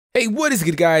Hey, what is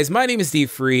good, guys? My name is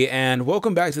Steve Free, and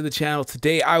welcome back to the channel.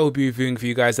 Today, I will be reviewing for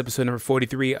you guys episode number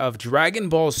 43 of Dragon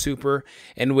Ball Super,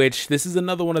 in which this is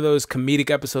another one of those comedic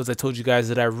episodes I told you guys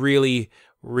that I really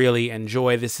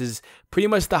enjoy. This is pretty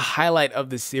much the highlight of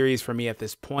the series for me at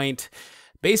this point.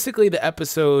 Basically, the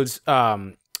episodes,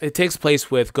 it takes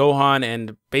place with Gohan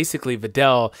and basically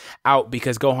Videl out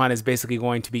because Gohan is basically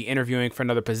going to be interviewing for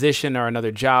another position or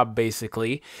another job,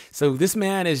 basically. So this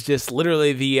man is just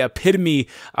literally the epitome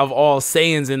of all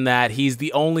Saiyans in that he's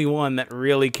the only one that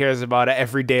really cares about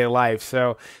everyday life.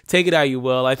 So take it how you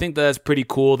will. I think that's pretty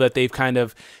cool that they've kind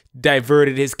of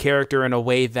diverted his character in a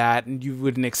way that you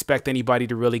wouldn't expect anybody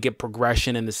to really get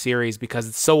progression in the series because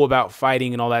it's so about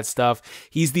fighting and all that stuff.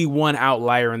 He's the one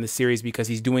outlier in the series because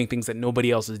he's doing things that nobody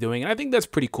else is doing, and I think that's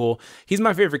pretty cool. He's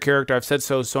my favorite character. I've said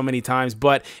so many times,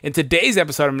 but in today's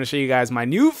episode, I'm going to show you guys my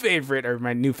new favorite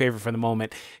for the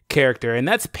moment character, and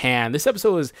that's Pan. This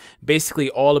episode was basically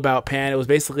all about Pan. It was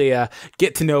basically a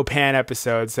get to know Pan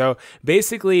episode. So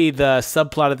basically the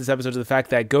subplot of this episode is the fact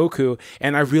that Goku,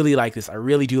 and I really like this, I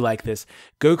really do like this,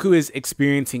 Goku is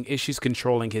experiencing issues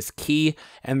controlling his ki,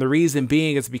 and the reason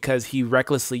being is because he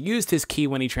recklessly used his ki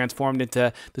when he transformed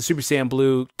into the Super Saiyan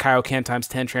Blue Kaioken times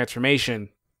 10 transformation.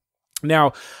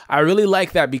 Now, I really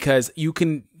like that because you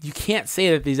can't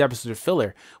say that these episodes are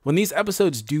filler. When these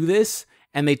episodes do this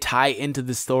and they tie into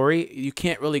the story, you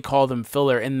can't really call them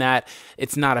filler in that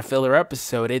it's not a filler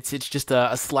episode. It's just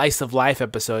a slice of life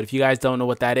episode. If you guys don't know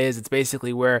what that is, it's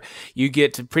basically where you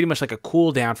get to pretty much like a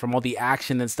cool down from all the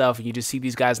action and stuff, and you just see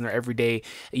these guys in their everyday,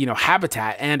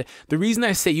 habitat. And the reason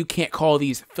I say you can't call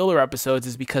these filler episodes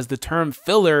is because the term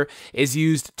filler is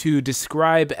used to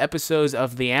describe episodes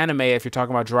of the anime, if you're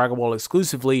talking about Dragon Ball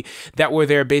exclusively, that were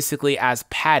there basically as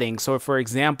padding. So for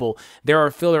example, there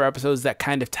are filler episodes that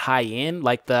kind of tie in,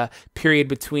 like the period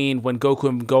between when Goku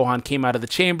and Gohan came out of the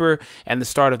chamber and the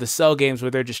start of the Cell games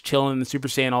where they're just chilling in the Super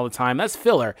Saiyan all the time. That's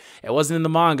filler. It wasn't in the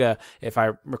manga, if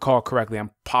I recall correctly. I'm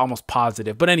almost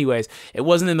positive. But anyways, it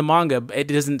wasn't in the manga. It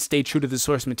doesn't stay true to the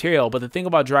source material. But the thing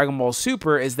about Dragon Ball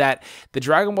Super is that the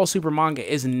Dragon Ball Super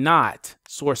manga is not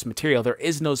source material. There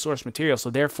is no source material, so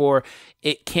therefore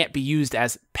it can't be used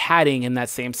as padding in that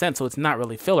same sense. So it's not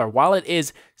really filler. While it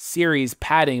is series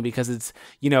padding because it's,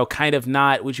 kind of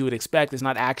not what you would expect. It's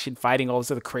not action, fighting, all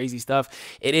this other crazy stuff.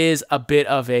 It is a bit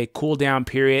of a cool down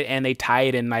period, and they tie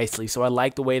it in nicely. So I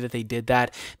like the way that they did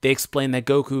that. They explain that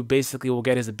Goku basically will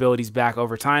get his abilities back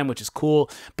over time, which is cool.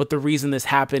 But the reason this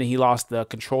happened and he lost the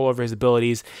control over his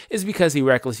abilities is because he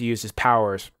recklessly used his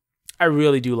powers. I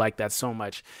really do like that so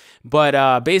much.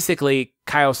 But basically,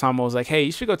 Kaio-sama was like, hey,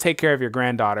 you should go take care of your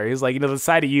granddaughter. He's like, the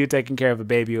sight of you taking care of a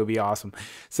baby would be awesome.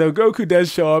 So Goku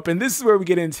does show up, and this is where we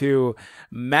get into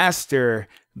Master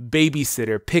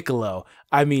Babysitter Piccolo.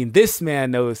 I mean, this man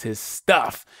knows his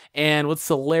stuff. And what's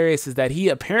hilarious is that he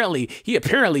apparently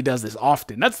does this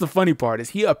often. That's the funny part, is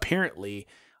he apparently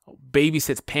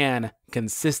babysits Pan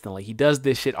consistently. He does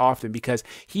this shit often because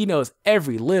he knows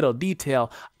every little detail.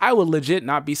 I would legit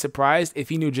not be surprised if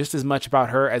he knew just as much about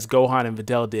her as Gohan and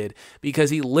Videl did, because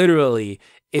he literally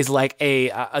is like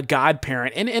a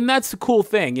godparent, and that's a cool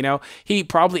thing. He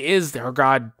probably is her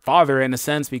godfather in a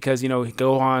sense because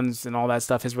Gohan's and all that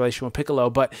stuff, his relation with Piccolo.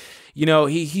 But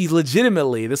he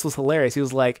legitimately, this was hilarious, he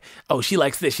was like, oh, she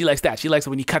likes this, she likes that, she likes it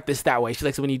when you cut this that way, she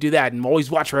likes it when you do that, and always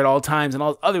watch her at all times and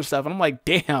all other stuff. And I'm like,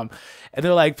 damn. And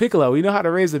they're like, Piccolo, we know how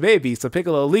to raise a baby. So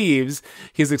Piccolo leaves.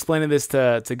 He's explaining this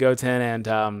to Goten and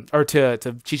or to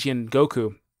Chi-Chi and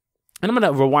Goku. And I'm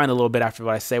going to rewind a little bit after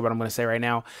what I'm going to say right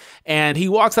now. And he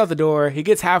walks out the door. He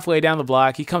gets halfway down the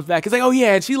block. He comes back. He's like, oh,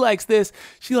 yeah, and she likes this.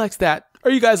 She likes that.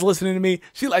 Are you guys listening to me?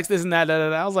 She likes this and that.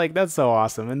 I was like, that's so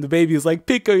awesome. And the baby was like,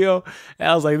 Pico, yo. And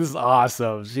I was like, this is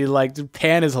awesome. She like,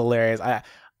 Pan is hilarious.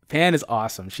 Pan is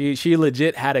awesome. She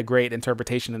legit had a great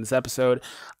interpretation in this episode.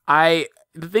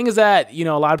 The thing is that, a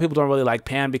lot of people don't really like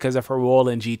Pan because of her role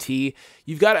in GT.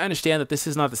 You've got to understand that this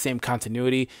is not the same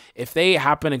continuity. If they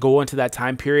happen to go into that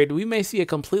time period, we may see a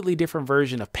completely different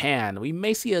version of Pan. We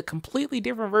may see a completely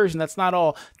different version that's not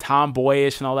all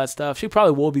tomboyish and all that stuff. She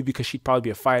probably will be because she'd probably be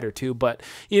a fighter too. But,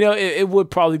 it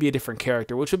would probably be a different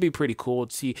character, which would be pretty cool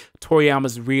to see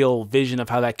Toriyama's real vision of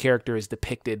how that character is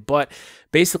depicted. But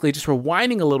basically, just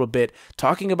rewinding a little bit,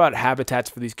 talking about habitats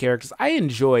for these characters, I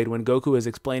enjoyed when Goku was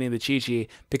explaining the Chi-Chi,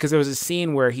 because there was a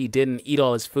scene where he didn't eat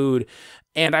all his food,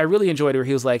 and I really enjoyed it where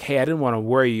he was like, hey, I didn't want to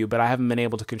worry you, but I haven't been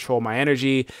able to control my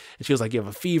energy. And she was like, you have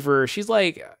a fever. She's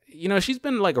like, you know, she's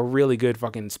been like a really good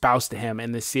fucking spouse to him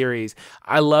in this series.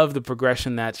 I love the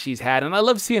progression that she's had. And I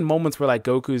love seeing moments where like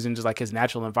Goku's in just like his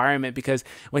natural environment, because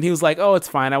when he was like, oh, it's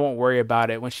fine, I won't worry about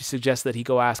it. When she suggests that he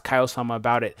go ask Kaiosama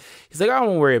about it, he's like, I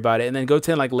won't worry about it. And then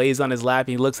Goten like lays on his lap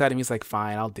and he looks at him. He's like,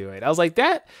 fine, I'll do it. I was like,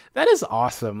 that is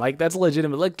awesome. Like, that's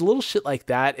legitimate. Like, little shit like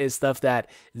that is stuff that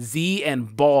Z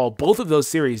and Ball, both of those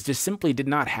series, just simply did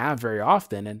not have very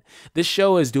often. And this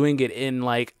show is doing it in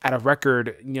like at a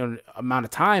record, you know, amount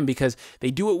of time, because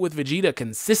they do it with Vegeta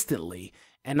consistently.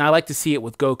 And I like to see it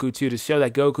with Goku too, to show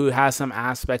that Goku has some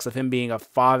aspects of him being a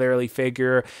fatherly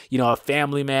figure, you know, a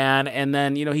family man. And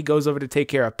then, you know, he goes over to take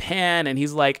care of Pan, and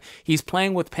he's like, he's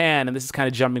playing with Pan, and this is kind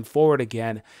of jumping forward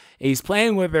again. He's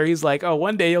playing with her. He's like, oh,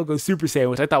 one day you'll go Super Saiyan,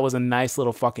 which I thought was a nice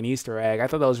little fucking Easter egg. I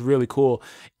thought that was really cool.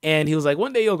 And he was like,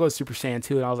 one day you'll go Super Saiyan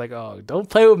too. And I was like, oh, don't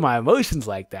play with my emotions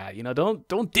like that. You know,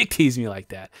 don't dick tease me like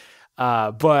that.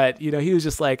 But, you know, he was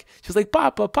just like, she's like,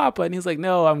 Papa, Papa. And he's like,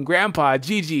 no, I'm Grandpa,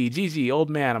 Gigi,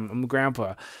 old man, I'm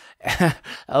Grandpa. I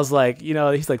was like, you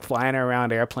know, he's like flying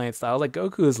around airplane style. I was like,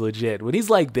 Goku is legit. When he's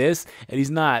like this and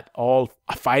he's not all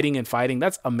fighting and fighting,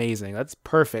 that's amazing. That's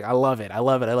perfect. I love it. I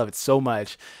love it so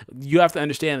much. You have to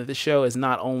understand that this show is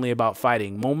not only about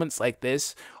fighting. Moments like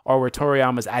this are where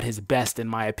Toriyama's at his best, in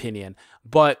my opinion.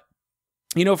 But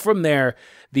you know, from there,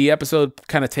 the episode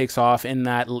kind of takes off in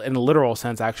a literal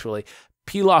sense, actually.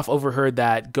 Pilaf overheard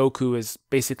that Goku is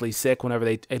basically sick whenever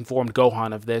they informed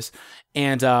Gohan of this.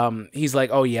 And he's like,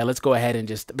 oh yeah, let's go ahead and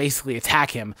just basically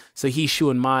attack him. So he, Shu,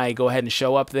 and Mai go ahead and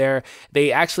show up there.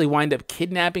 They actually wind up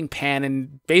kidnapping Pan,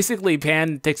 and basically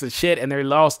Pan takes a shit and they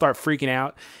all start freaking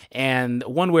out. And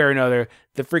one way or another,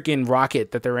 the freaking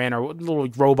rocket that they're in, or little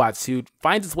robot suit,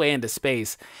 finds its way into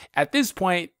space. At this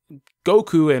point,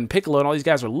 Goku and Piccolo and all these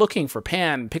guys are looking for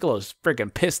Pan. Piccolo's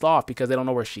freaking pissed off because they don't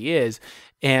know where she is.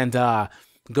 And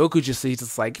Goku he's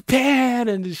just like, Pan!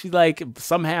 And she like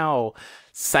somehow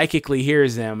psychically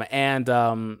hears him. And,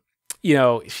 you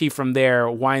know, she from there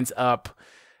winds up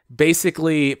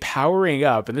basically powering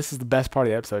up. And this is the best part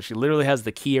of the episode. She literally has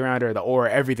the key around her, the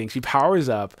aura, everything. She powers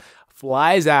up,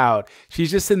 flies out. She's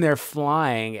just in there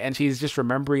flying, and she's just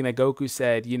remembering that Goku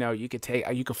said, you know, you could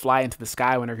fly into the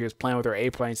sky whenever he was playing with her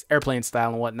airplane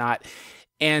style and whatnot.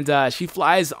 And she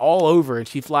flies all over, and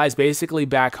she flies basically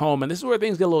back home. And this is where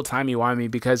things get a little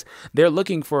timey-wimey, because they're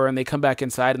looking for her, and they come back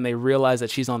inside and they realize that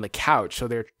she's on the couch, so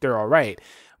they're all right.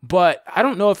 But I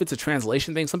don't know if it's a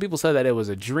translation thing. Some people said that it was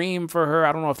a dream for her.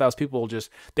 I don't know if that was people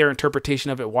just their interpretation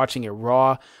of it watching it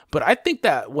raw. But I think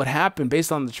that what happened,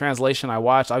 based on the translation I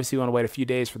watched, obviously we want to wait a few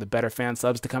days for the better fan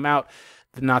subs to come out,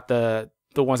 not the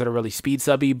ones that are really speed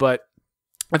subby. But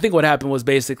I think what happened was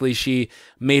basically she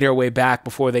made her way back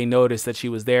before they noticed that she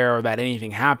was there or that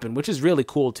anything happened, which is really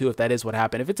cool too if that is what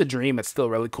happened. If it's a dream, it's still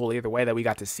really cool either way that we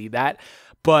got to see that.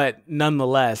 But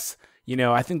nonetheless, you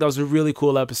know, I think that was a really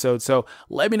cool episode. So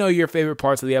let me know your favorite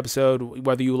parts of the episode,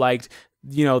 whether you liked,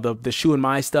 you know, the Shu and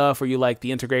Mai stuff, or you like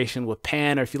the integration with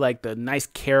Pan, or if you like the nice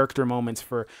character moments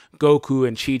for Goku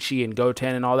and Chi-Chi and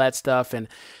Goten and all that stuff. And,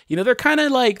 you know, they're kind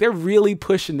of like, they're really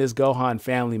pushing this Gohan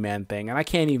family man thing, and I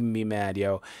can't even be mad,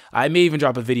 yo. I may even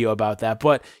drop a video about that.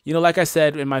 But, you know, like I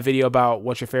said in my video about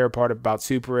what your favorite part about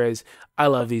Super is, I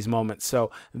love these moments. So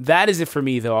that is it for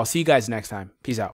me, though. I'll see you guys next time. Peace out.